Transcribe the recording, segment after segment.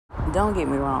don't get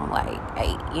me wrong. Like,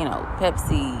 hey,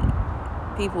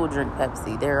 Pepsi, people drink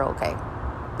Pepsi. They're okay.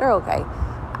 They're okay.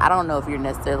 I don't know if you're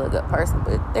necessarily a good person,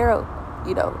 but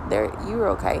you're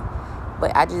okay.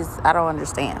 But I don't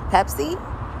understand. Pepsi?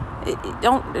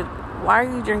 Why are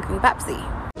you drinking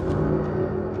Pepsi?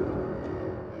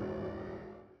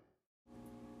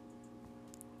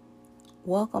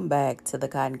 Welcome back to the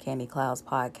Cotton Candy Clouds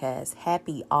podcast.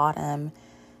 Happy autumn.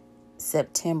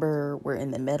 September, we're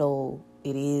in the middle.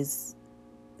 It is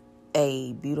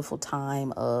a beautiful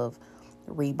time of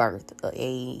rebirth,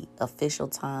 a official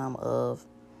time of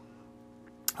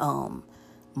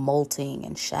molting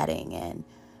and shedding, and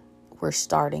we're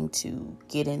starting to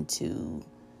get into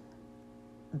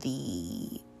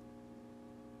the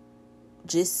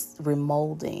just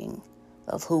remolding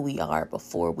of who we are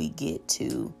before we get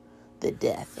to the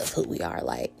death of who we are.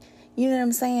 Like, you know what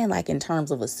I'm saying? Like, in terms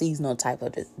of a seasonal type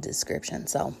of description.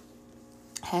 So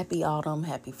happy autumn,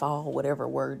 happy fall, whatever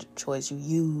word choice you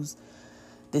use.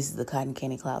 This is the Cotton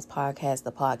Candy Clouds podcast,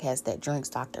 the podcast that drinks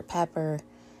Dr. Pepper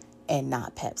and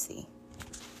not Pepsi.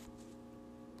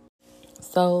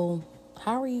 So,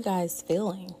 how are you guys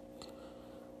feeling?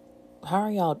 How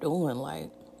are y'all doing? Like,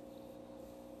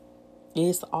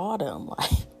 it's autumn.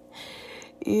 Like,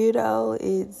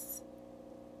 it's,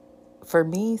 for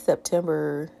me,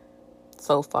 September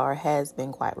so far has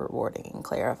been quite rewarding and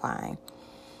clarifying,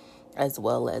 as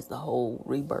well as the whole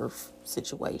rebirth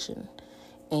situation.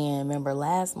 And remember,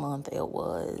 last month it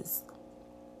was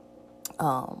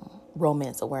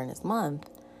Romance Awareness Month.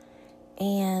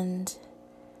 And,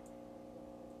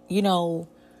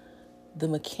 the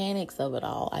mechanics of it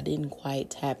all, I didn't quite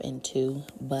tap into,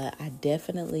 but I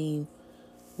definitely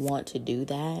want to do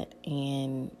that.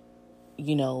 And,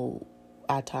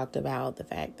 I talked about the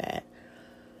fact that,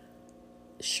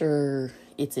 sure,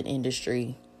 it's an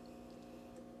industry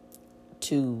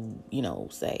to,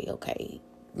 say, okay,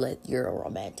 you're a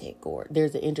romantic, or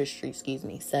there's an industry,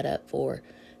 set up for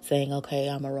saying, okay,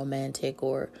 I'm a romantic,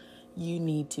 or you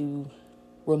need to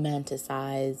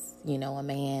romanticize, a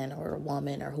man or a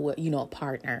woman or who, a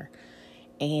partner.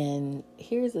 And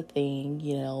here's the thing,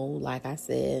 like I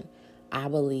said, I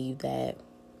believe that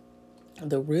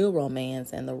the real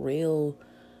romance and the real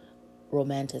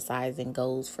romanticizing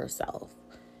goes for self.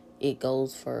 It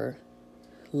goes for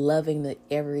loving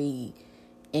every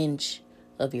inch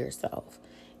of yourself,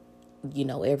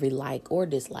 every like or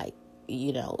dislike,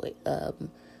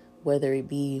 whether it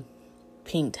be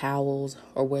pink towels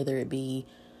or whether it be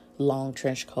long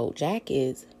trench coat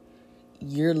jackets,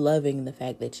 you're loving the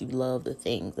fact that you love the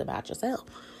things about yourself.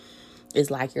 It's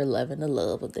like you're loving the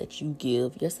love that you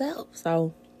give yourself.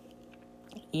 So,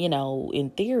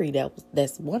 in theory,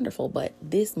 that's wonderful. But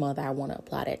this month, I want to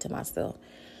apply that to myself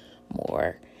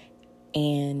more.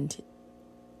 And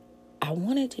I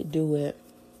wanted to do it.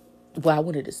 Well, I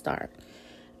wanted to start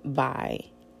by,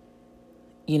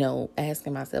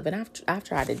 asking myself, and I've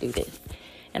tried to do this,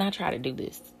 and I try to do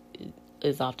this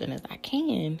as often as I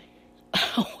can.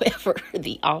 However,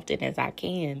 the often as I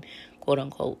can, quote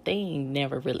unquote, thing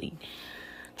never really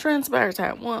transpires how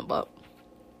I want. But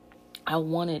I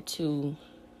wanted to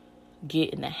get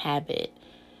in the habit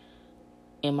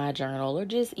in my journal, or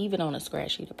just even on a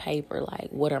scratch sheet of paper, like,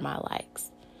 what are my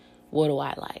likes? What do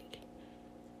I like?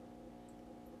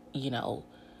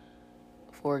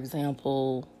 For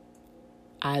example,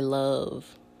 I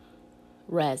love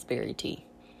raspberry tea.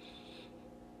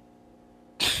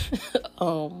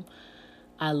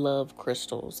 I love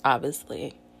crystals,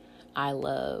 obviously. I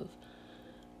love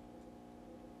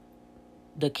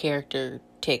the character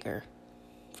Tigger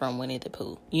from Winnie the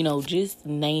Pooh. Just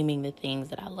naming the things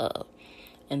that I love.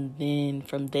 And then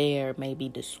from there, maybe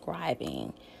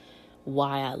describing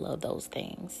why I love those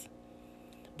things.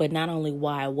 But not only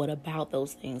why, what about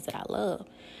those things that I love?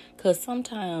 Because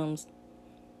sometimes,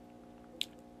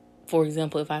 for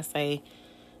example, if I say,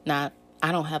 I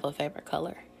don't have a favorite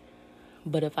color.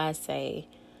 But if I say,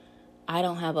 I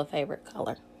don't have a favorite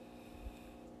color,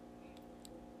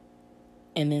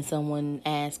 and then someone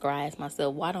asks, or I ask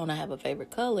myself, why don't I have a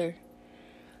favorite color?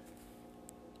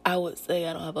 I would say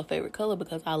I don't have a favorite color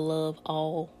because I love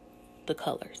all the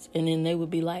colors. And then they would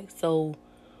be like, so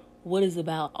what is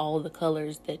about all the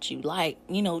colors that you like?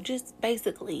 Just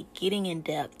basically getting in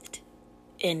depth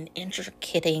and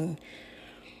intricating.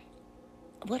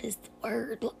 What is the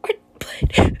word, Lord?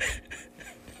 But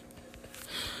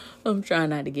I'm trying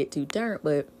not to get too dark,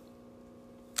 but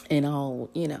in all,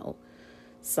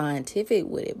 scientific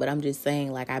with it. But I'm just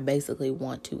saying, like, I basically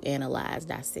want to analyze,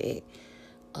 dissect,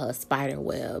 spider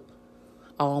web,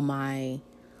 all my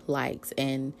likes,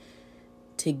 and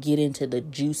to get into the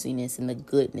juiciness and the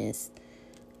goodness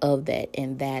of that.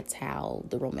 And that's how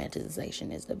the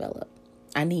romanticization is developed.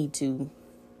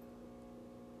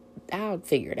 I'll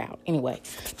figure it out anyway,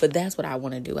 but that's what I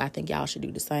want to do. I think y'all should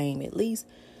do the same. At least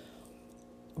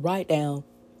write down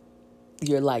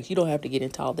your likes. You don't have to get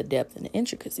into all the depth and the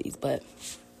intricacies, but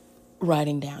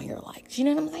writing down your likes, you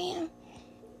know what I'm saying?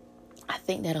 I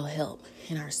think that'll help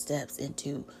in our steps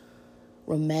into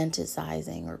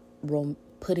romanticizing or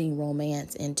putting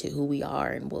romance into who we are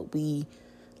and what we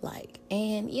like.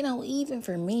 And, even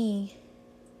for me,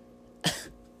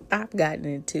 I've gotten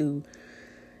into,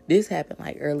 this happened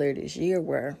like earlier this year,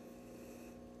 where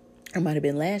it might have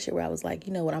been last year, where I was like,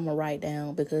 you know what, I'm going to write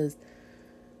down, because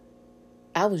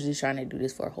I was just trying to do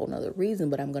this for a whole nother reason,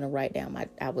 but I'm going to write down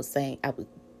I was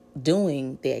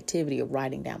doing the activity of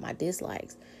writing down my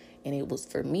dislikes. And it was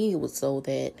so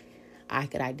that I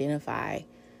could identify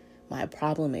my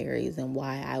problem areas and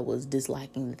why I was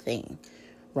disliking the thing,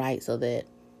 right? So that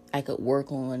I could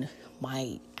work on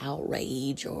my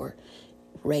outrage or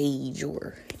rage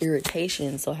or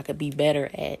irritation, so I could be better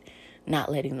at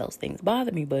not letting those things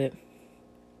bother me. But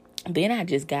then I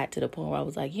just got to the point where I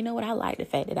was like, you know what? I like the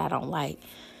fact that I don't like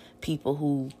people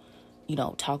who,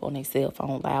 talk on their cell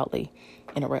phone loudly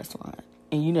in a restaurant.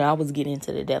 And, I was getting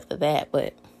into the depth of that.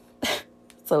 But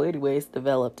so anyway, it's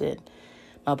developed. And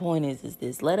my point is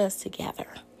this: let us together,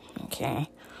 okay,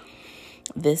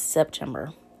 this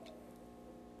September,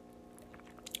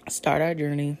 start our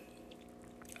journey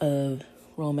of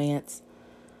romance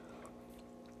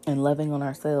and loving on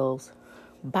ourselves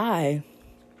by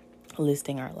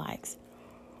listing our likes.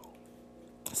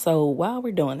 So while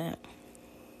we're doing that,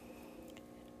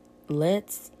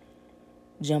 let's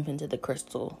jump into the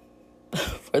crystal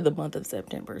for the month of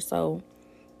September. So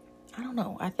I don't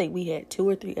know, I think we had 2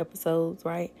 or 3 episodes,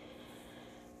 right,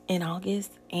 in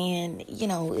August, and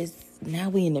it's now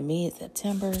we in the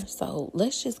mid-September. So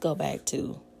let's just go back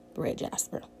to red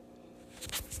jasper.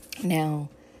 Now,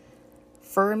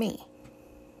 for me,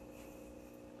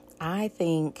 I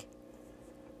think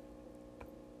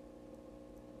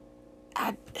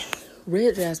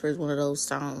red jasper is one of those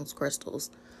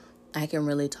crystals I can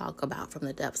really talk about from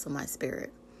the depths of my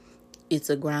spirit. It's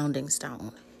a grounding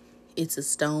stone. It's a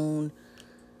stone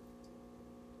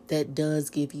that does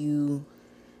give you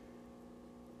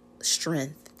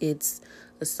strength. It's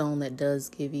a stone that does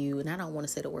give you, and I don't want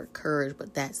to say the word courage,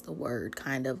 but that's the word,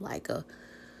 kind of like a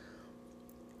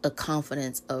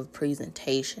confidence of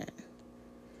presentation.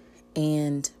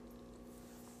 And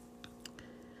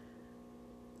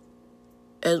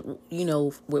as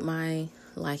with my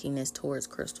likingness towards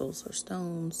crystals or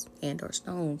stones,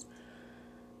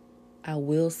 I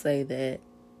will say that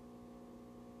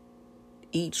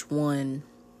each one,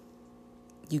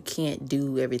 you can't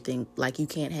do everything, like you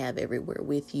can't have everywhere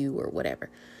with you or whatever.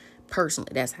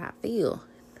 Personally, that's how I feel.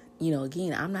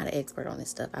 Again, I'm not an expert on this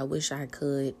stuff. I wish I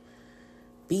could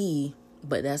be,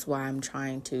 but that's why I'm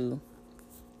trying to,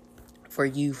 for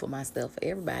you, for myself, for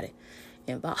everybody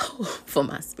involved, for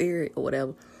my spirit or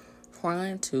whatever,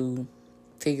 trying to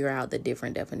figure out the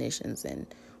different definitions and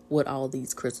what all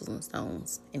these crystals and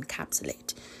stones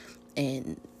encapsulate,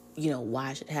 and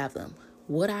why I should have them.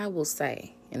 What I will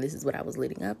say, and this is what I was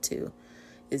leading up to,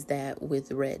 is that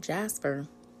with red jasper,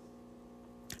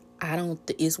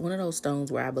 it's one of those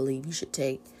stones where I believe you should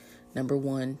take, number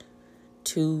one,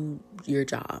 to your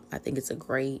job. I think it's a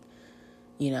great,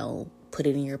 put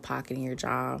it in your pocket in your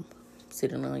job,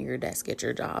 sitting on your desk at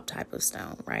your job type of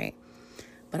stone, right?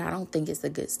 But I don't think it's a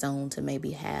good stone to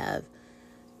maybe have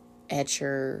at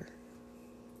your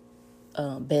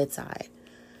bedside.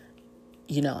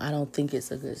 I don't think it's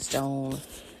a good stone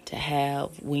to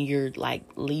have when you're like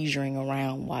leisuring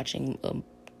around watching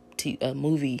a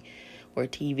movie or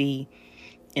TV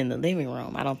in the living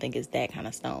room. I don't think it's that kind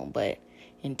of stone, but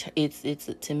it's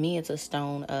to me, it's a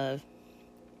stone of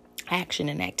action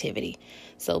and activity.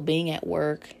 So being at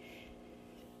work,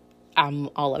 I'm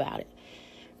all about it.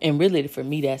 And really, for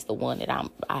me, that's the one that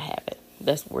I have it.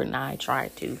 That's where I try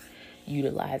to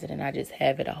utilize it, and I just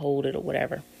have it, I hold it or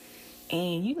whatever.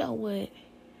 And you know what?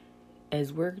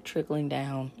 As we're trickling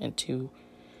down into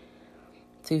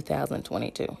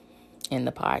 2022 and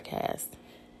the podcast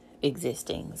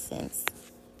existing since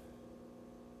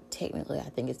technically I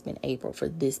think it's been April for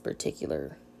this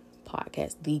particular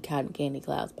podcast, the Cotton Candy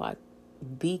Clouds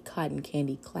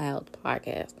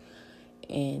podcast.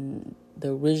 And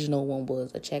the original one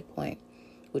was a checkpoint,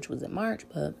 which was in March,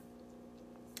 but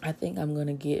I think I'm going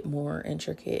to get more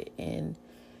intricate in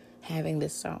having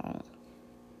this stone,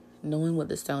 knowing what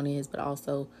the stone is, but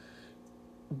also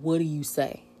what do you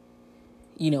say?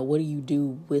 What do you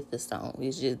do with the stone?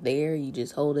 It's just there. You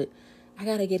just hold it. I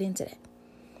got to get into that.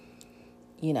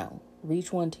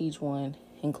 reach one, teach one,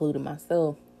 including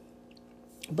myself.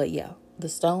 But yeah, the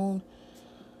stone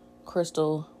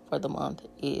crystal for the month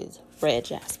is red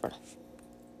jasper.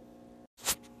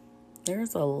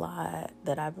 There's a lot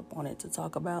that I've wanted to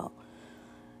talk about.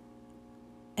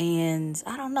 And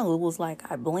I don't know, it was like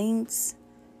I blinked.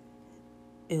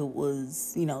 It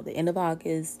was, the end of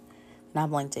August. And I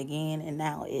blinked again. And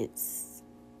now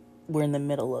we're in the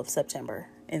middle of September.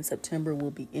 And September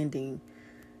will be ending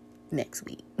next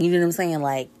week. You know what I'm saying?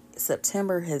 Like,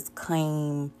 September has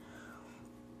came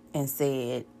and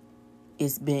said,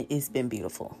 it's been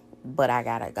beautiful, but I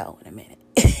gotta go in a minute.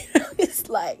 It's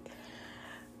like,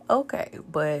 okay,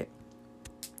 but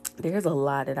there's a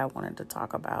lot that I wanted to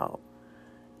talk about,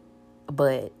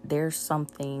 but there's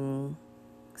something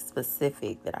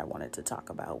specific that I wanted to talk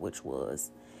about, which was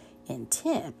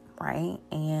intent, right?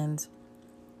 And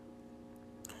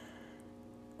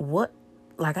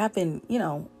I've been,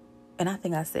 and I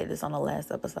think I said this on the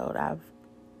last episode, I've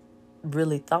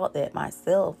really thought that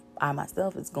I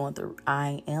myself is going through,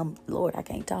 Lord, I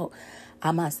can't talk.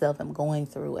 I myself am going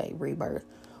through a rebirth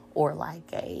or like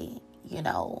a,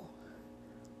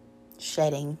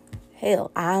 shedding.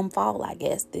 Hell, I'm fall, I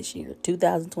guess, this year,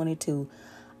 2022.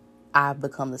 I've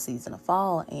become the season of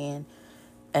fall. And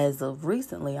as of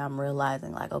recently, I'm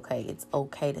realizing like, okay, it's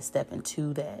okay to step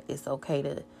into that. It's okay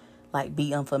to like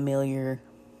be unfamiliar,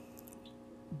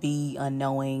 be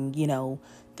unknowing,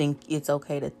 think it's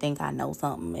okay to think I know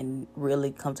something and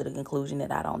really come to the conclusion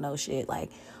that I don't know shit.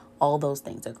 Like, all those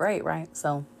things are great, right?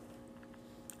 So,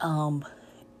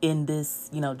 in this,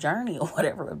 journey or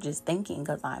whatever of just thinking,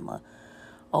 because I'm a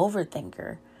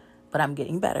overthinker, but I'm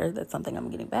getting better. That's something I'm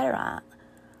getting better at.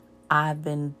 I've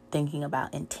been thinking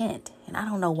about intent, and I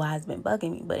don't know why it's been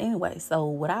bugging me. But anyway, so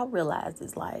what I realized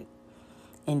is like,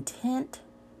 intent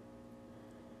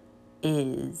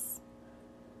is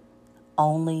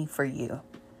only for you.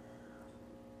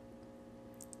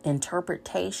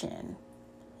 Interpretation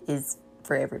is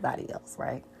for everybody else,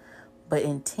 right? But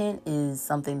intent is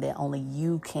something that only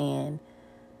you can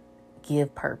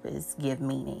give purpose, give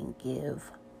meaning,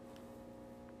 give,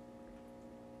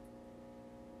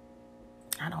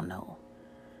 I don't know,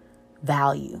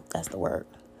 value. That's the word.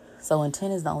 So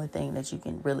intent is the only thing that you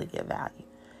can really give value.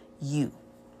 You.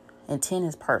 Intent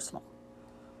is personal.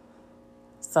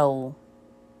 So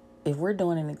if we're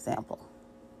doing an example,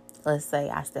 let's say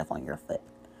I step on your foot.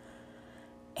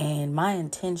 And my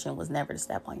intention was never to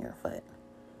step on your foot.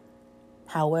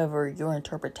 However, your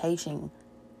interpretation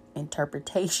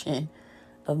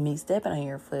of me stepping on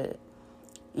your foot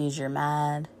is you're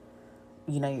mad,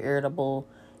 you're irritable,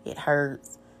 it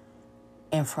hurts.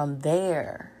 And from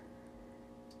there,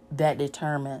 that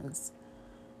determines,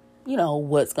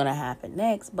 what's going to happen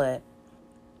next. But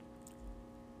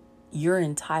you're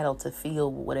entitled to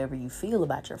feel whatever you feel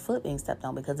about your foot being stepped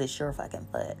on because it's your fucking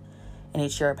foot and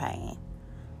it's your pain.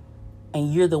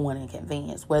 And you're the one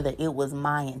inconvenienced, whether it was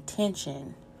my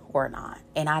intention or not.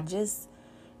 And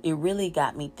it really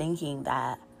got me thinking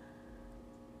that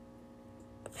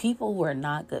people who are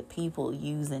not good people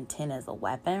use intent as a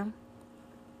weapon.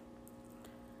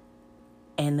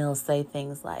 And they'll say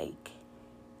things like,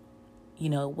 it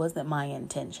wasn't my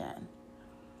intention.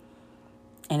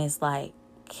 And it's like,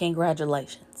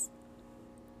 congratulations.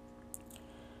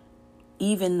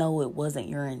 Even though it wasn't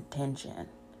your intention,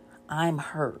 I'm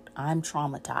hurt, I'm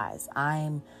traumatized,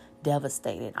 I'm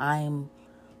devastated, I'm,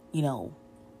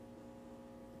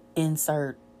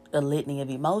 insert a litany of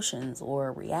emotions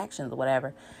or reactions or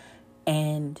whatever.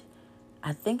 And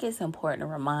I think it's important to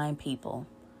remind people,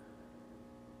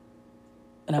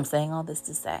 and I'm saying all this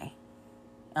to say,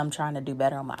 I'm trying to do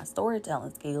better on my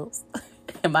storytelling skills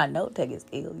and my note-taking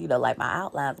skills, like my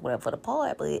outlines, whatever, for the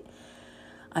poet. But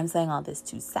I'm saying all this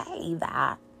to say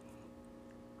that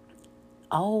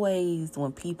always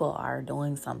when people are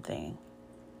doing something,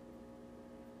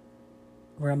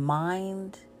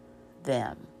 remind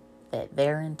them that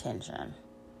their intention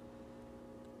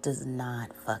does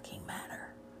not fucking matter.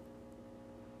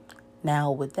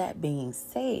 Now, with that being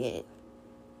said,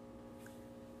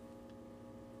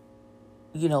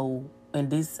 and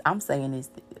this, I'm saying this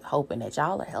hoping that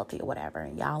y'all are healthy or whatever,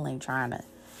 and y'all ain't trying to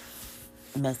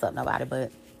mess up nobody.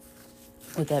 But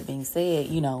with that being said,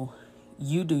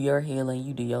 you do your healing,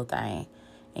 you do your thing,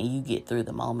 and you get through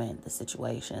the moment, the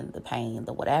situation, the pain,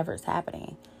 the whatever is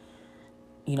happening,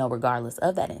 regardless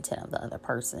of that intent of the other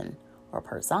person or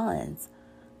persons.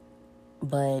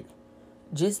 But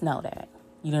just know that,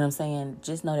 you know what I'm saying?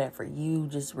 Just know that for you,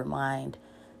 just remind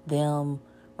them,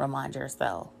 remind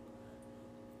yourself.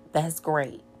 That's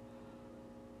great.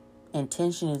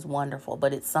 Intention is wonderful,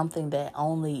 but it's something that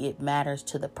only it matters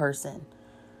to the person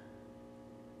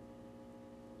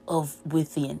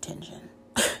with the intention.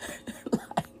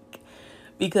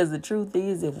 Because the truth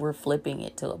is, if we're flipping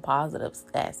it to a positive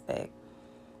aspect,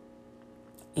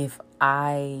 if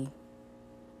I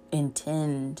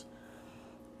intend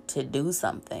to do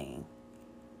something,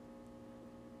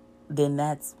 then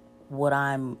that's what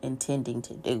I'm intending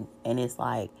to do. And it's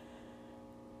like,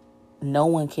 no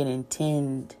one can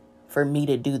intend for me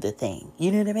to do the thing.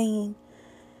 You know what I mean?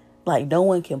 Like, no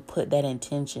one can put that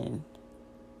intention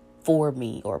for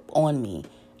me or on me.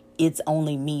 It's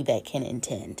only me that can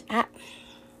intend.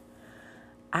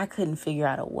 I couldn't figure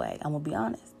out a way. I'm going to be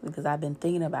honest, because I've been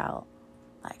thinking about,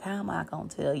 like, how am I going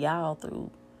to tell y'all through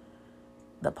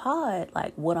the pod,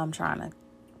 like, what I'm trying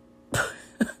to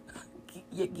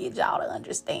get y'all to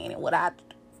understand and what I,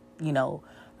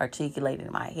 articulated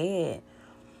in my head.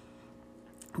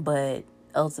 But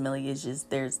ultimately, it's just,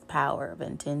 there's the power of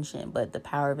intention. But the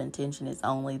power of intention is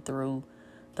only through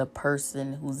the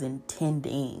person who's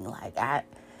intending.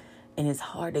 And it's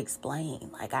hard to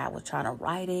explain. Like, I was trying to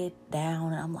write it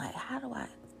down, and I'm like, how do I,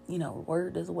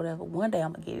 word this or whatever. One day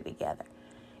I'm going to get it together.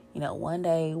 One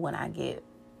day when I get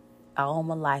all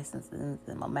my licenses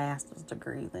and my master's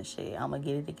degrees and shit, I'm going to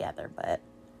get it together. But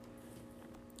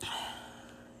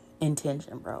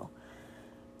intention, bro.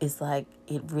 It's like,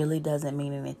 it really doesn't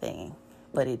mean anything,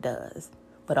 but it does.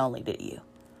 But only to you.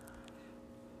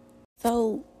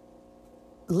 So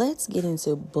let's get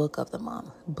into book of the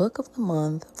month. Book of the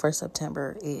month for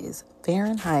September is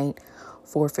Fahrenheit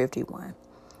 451.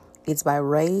 It's by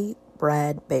Ray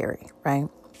Bradbury, right?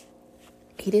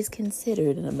 It is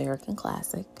considered an American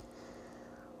classic.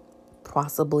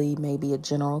 Possibly maybe a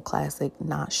general classic,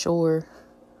 not sure.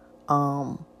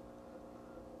 Don't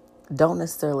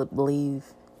necessarily believe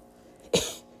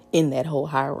in that whole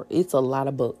hierarchy. It's a lot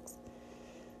of books.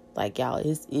 Like, y'all,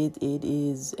 it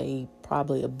is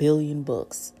probably a billion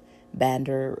books, banned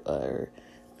or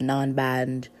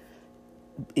non-banned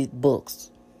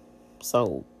books.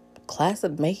 So,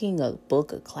 making a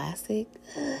book a classic,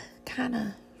 kind of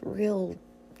real,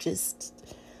 just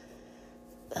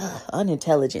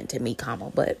unintelligent to me,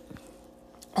 but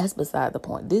that's beside the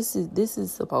point. This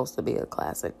is supposed to be a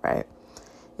classic, right?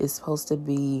 It's supposed to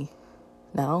be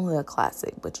not only a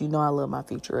classic, but I love my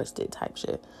futuristic type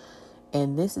shit.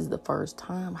 And this is the first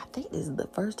time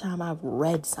I've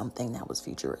read something that was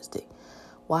futuristic.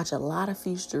 Watch a lot of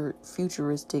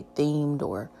futuristic themed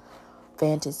or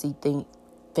fantasy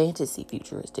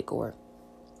futuristic or,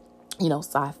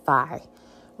 sci-fi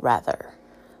rather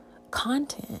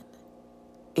content.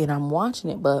 And I'm watching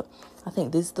it, but I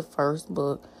think this is the first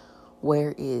book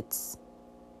where it's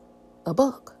a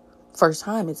book. First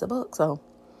time it's a book. So,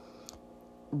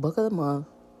 book of the month,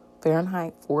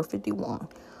 Fahrenheit 451.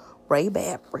 Ray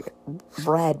Bradbury.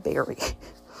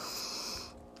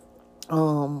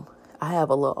 I have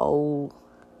a little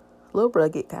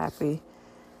rugged copy,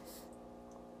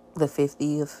 the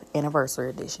 50th anniversary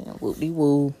edition,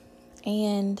 whoop-de-woo,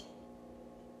 and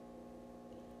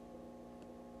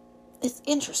it's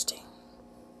interesting.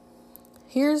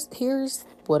 Here's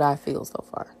what I feel so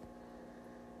far.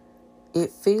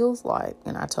 It feels like,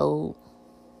 and I told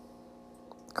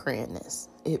Cran this,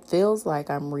 it feels like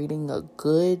I'm reading a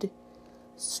good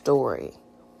story,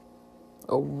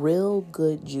 a real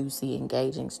good, juicy,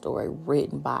 engaging story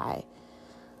written by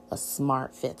a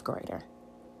smart 5th grader.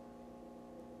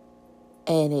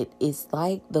 And it's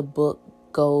like the book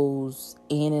goes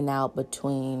in and out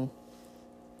between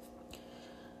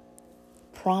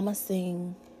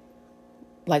promising,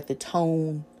 like the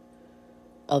tone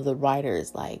of the writer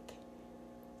is like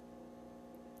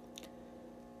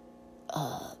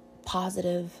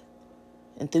positive,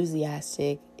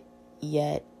 enthusiastic,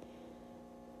 yet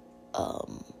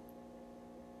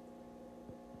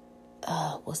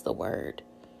what's the word?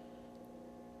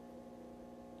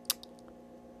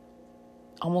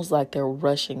 Almost like they're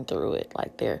rushing through it,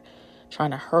 like they're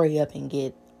trying to hurry up and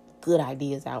get good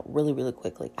ideas out really, really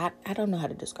quickly. I don't know how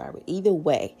to describe it. Either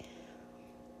way,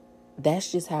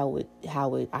 that's just how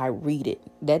I read it.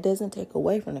 That doesn't take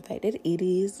away from the fact that it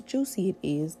is juicy. It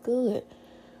is good.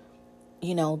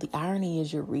 The irony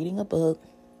is you're reading a book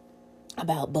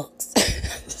about books.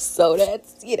 So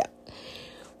that's,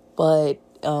 but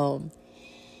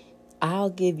I'll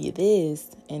give you this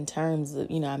in terms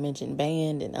of, I mentioned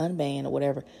banned and unbanned or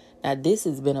whatever. Now, this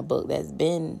has been a book that's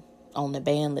been on the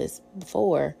ban list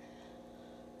before.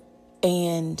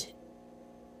 And,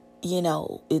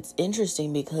 it's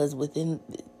interesting because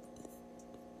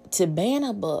to ban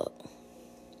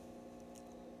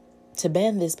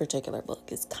this particular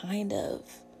book is kind of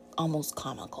almost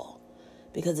comical.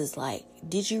 Because it's like,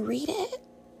 did you read it?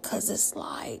 Because it's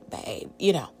like, babe,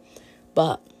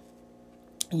 but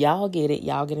Y'all get it.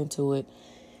 Y'all get into it.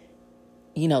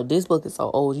 This book is so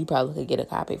old, you probably could get a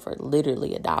copy for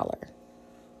literally $1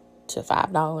 to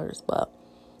 $5, but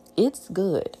it's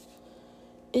good.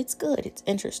 It's good. It's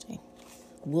interesting.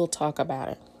 We'll talk about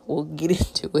it. We'll get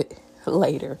into it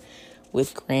later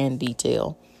with grand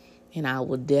detail. And I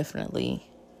will definitely,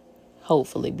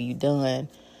 hopefully, be done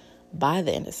by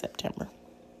the end of September.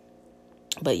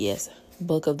 But yes,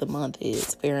 book of the month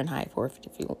is Fahrenheit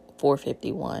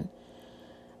 451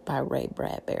 by Ray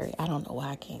Bradbury. I don't know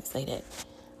why I can't say that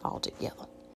all together.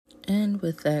 And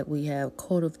with that, we have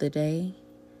quote of the day.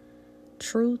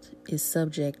 Truth is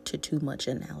subject to too much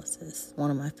analysis.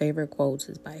 One of my favorite quotes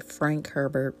is by Frank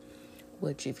Herbert,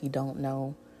 which, if you don't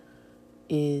know,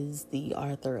 is the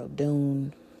author of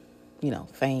Dune,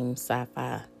 famed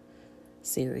sci-fi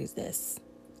series that's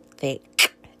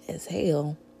thick as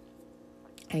hell.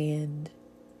 And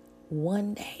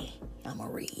one day I'm going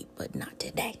to read, but not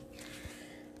today.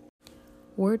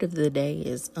 Word of the day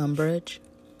is umbrage.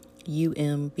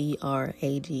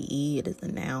 UMBRAGE. It is a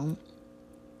noun.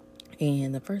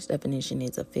 And the first definition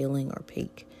is a feeling of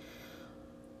pique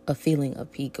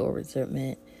or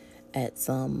resentment at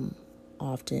some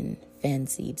often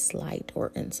fancied slight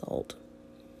or insult.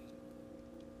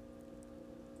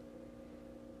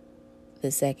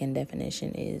 The second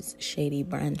definition is shady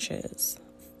branches,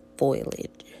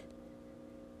 foliage.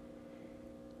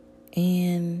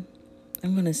 And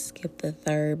I'm going to skip the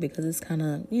third because it's kind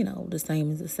of, the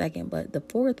same as the second. But the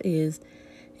fourth is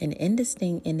an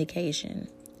indistinct indication,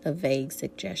 a vague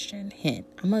suggestion, hint.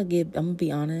 I'm going to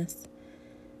be honest.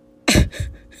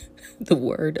 The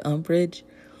word umbrage,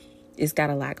 it's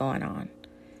got a lot going on.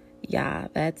 Yeah,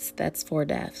 that's 4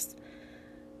 deaths.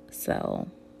 So,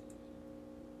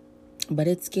 but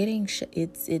it's giving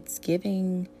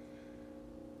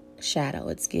shadow.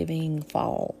 It's giving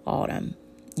fall, autumn.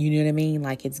 You know what I mean?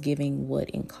 Like, it's giving what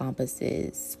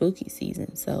encompasses spooky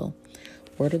season. So,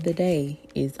 word of the day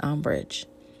is umbrage.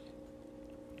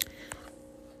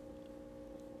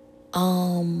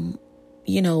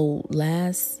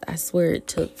 I swear it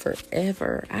took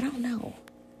forever. I don't know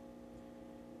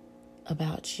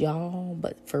about y'all,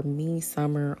 but for me,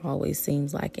 summer always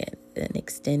seems like an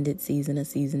extended season, a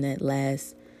season that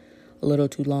lasts a little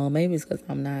too long. Maybe it's because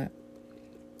I'm not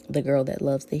the girl that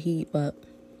loves the heat, but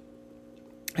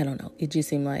I don't know. It just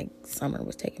seemed like summer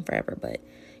was taking forever, but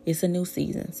it's a new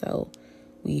season, so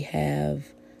we have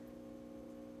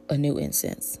a new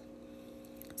incense.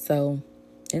 So,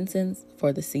 incense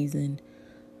for the season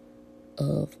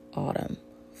of autumn,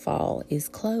 fall is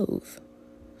clove.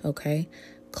 Okay?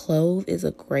 Clove is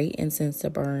a great incense to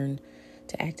burn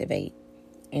to activate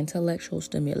intellectual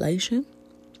stimulation.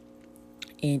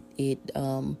 And it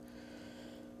can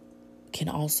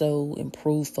also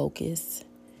improve focus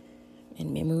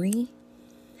and memory.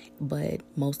 But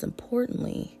most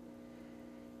importantly,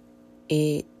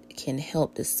 it can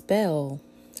help dispel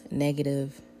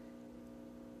negative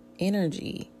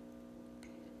energy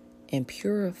and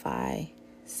purify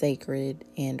sacred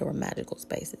and or magical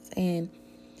spaces. And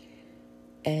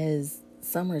as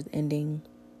summer's ending,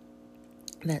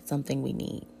 that's something we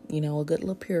need. A good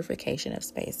little purification of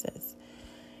spaces.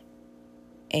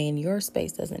 And your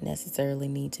space doesn't necessarily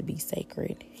need to be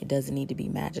sacred. It doesn't need to be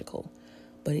magical,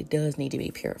 but it does need to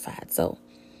be purified. So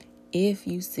if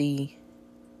you see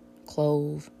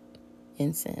clove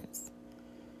incense,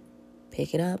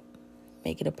 pick it up,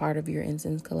 make it a part of your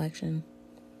incense collection,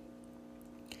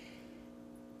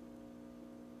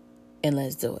 and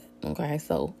let's do it. Okay,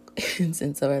 so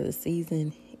incense for the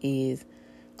season is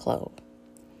clove.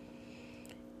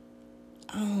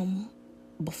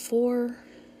 Before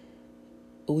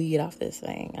we get off this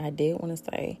thing, I did want to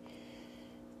say,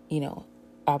 we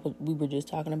were just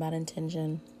talking about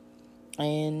intention,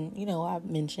 and I've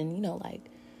mentioned, like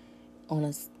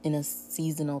in a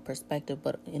seasonal perspective,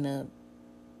 but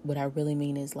what I really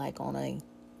mean is like on a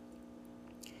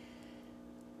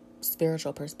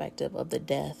spiritual perspective of the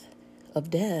death,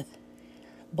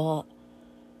 but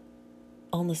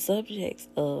on the subjects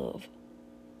of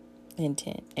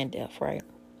intent and death, right?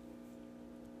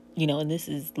 And this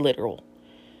is literal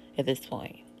at this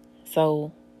point.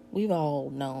 So we've all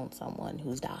known someone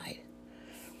who's died.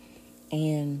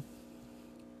 And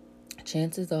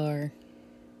chances are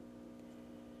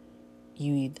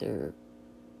you either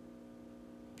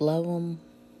love them,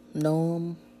 know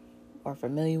them, or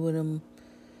familiar with them,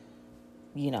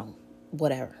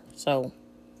 whatever. So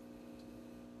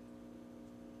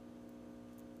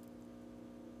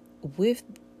with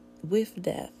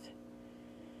death,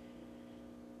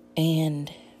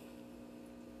 and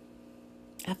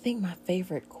I think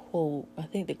the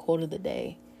quote of the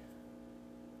day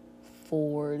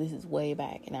before, this is way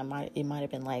back, and it might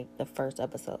have been like the first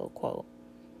episode quote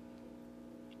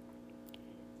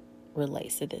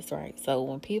relates to this, right? So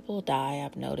when people die,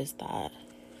 I've noticed that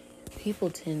people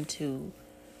tend to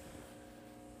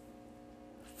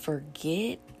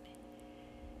forget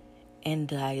and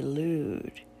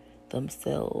dilute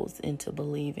themselves into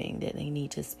believing that they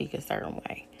need to speak a certain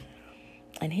way.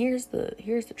 And here's the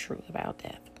truth about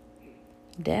death.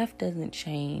 Death doesn't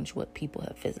change what people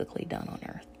have physically done on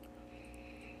earth,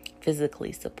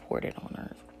 physically supported on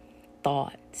earth,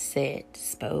 thought, said,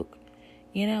 spoke,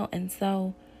 and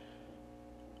so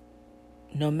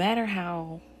no matter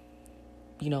how,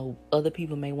 other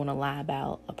people may want to lie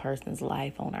about a person's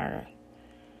life on earth,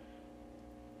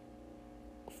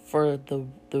 for the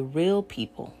real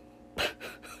people,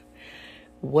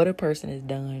 what a person has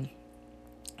done,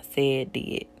 said,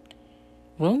 did,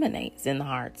 ruminates in the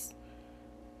hearts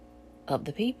of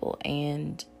the people.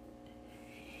 And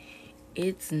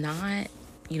it's not,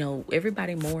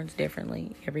 everybody mourns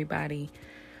differently. Everybody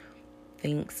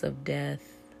thinks of death,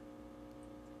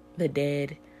 the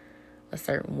dead, a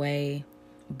certain way.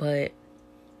 But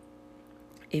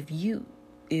if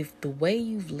the way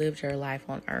you've lived your life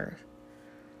on earth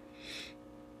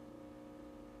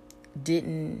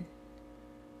didn't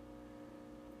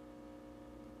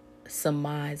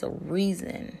surmise a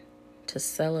reason to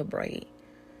celebrate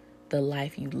the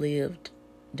life you lived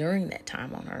during that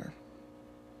time on earth,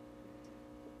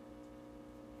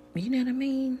 you know what I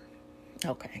mean?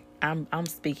 Okay, I'm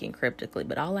speaking cryptically,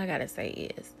 but all I gotta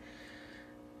say is,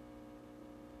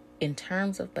 in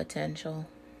terms of potential,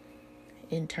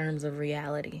 in terms of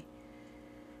reality,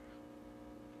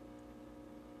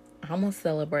 I'm gonna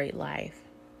celebrate life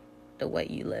the way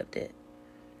you lived it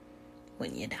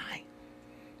when you die.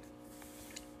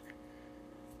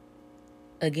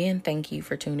 Again, thank you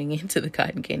for tuning into the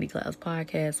Cotton Candy Clouds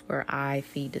podcast, where I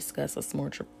discuss a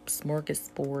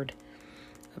smorgasbord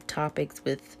of topics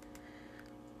with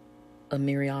a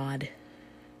myriad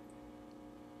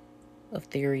of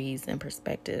theories and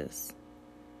perspectives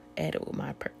added with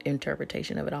my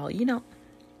interpretation of it all.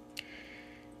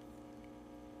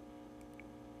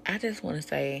 I just want to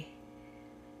say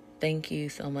thank you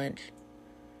so much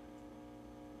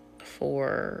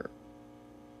for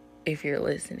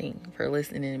listening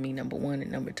to me, number one,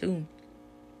 and number two,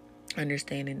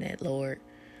 understanding that, Lord,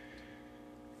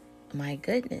 my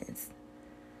goodness,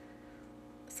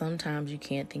 sometimes you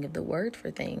can't think of the word for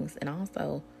things, and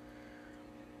also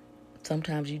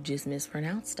sometimes you just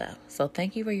mispronounce stuff. So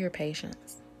thank you for your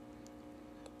patience.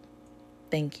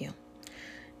 Thank you.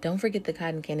 Don't forget the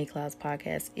Cotton Candy Clouds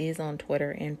podcast is on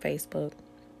Twitter and Facebook.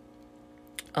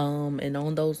 And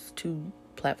on those two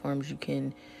platforms, you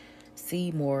can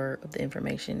see more of the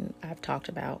information I've talked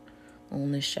about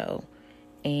on this show.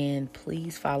 And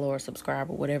please follow or subscribe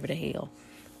or whatever the hell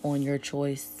on your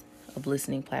choice of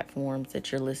listening platforms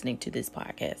that you're listening to this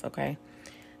podcast, okay?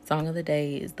 Song of the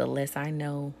day is The Less I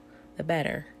Know, The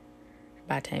Better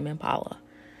by Tame Impala.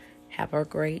 Have a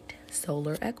great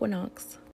solar equinox.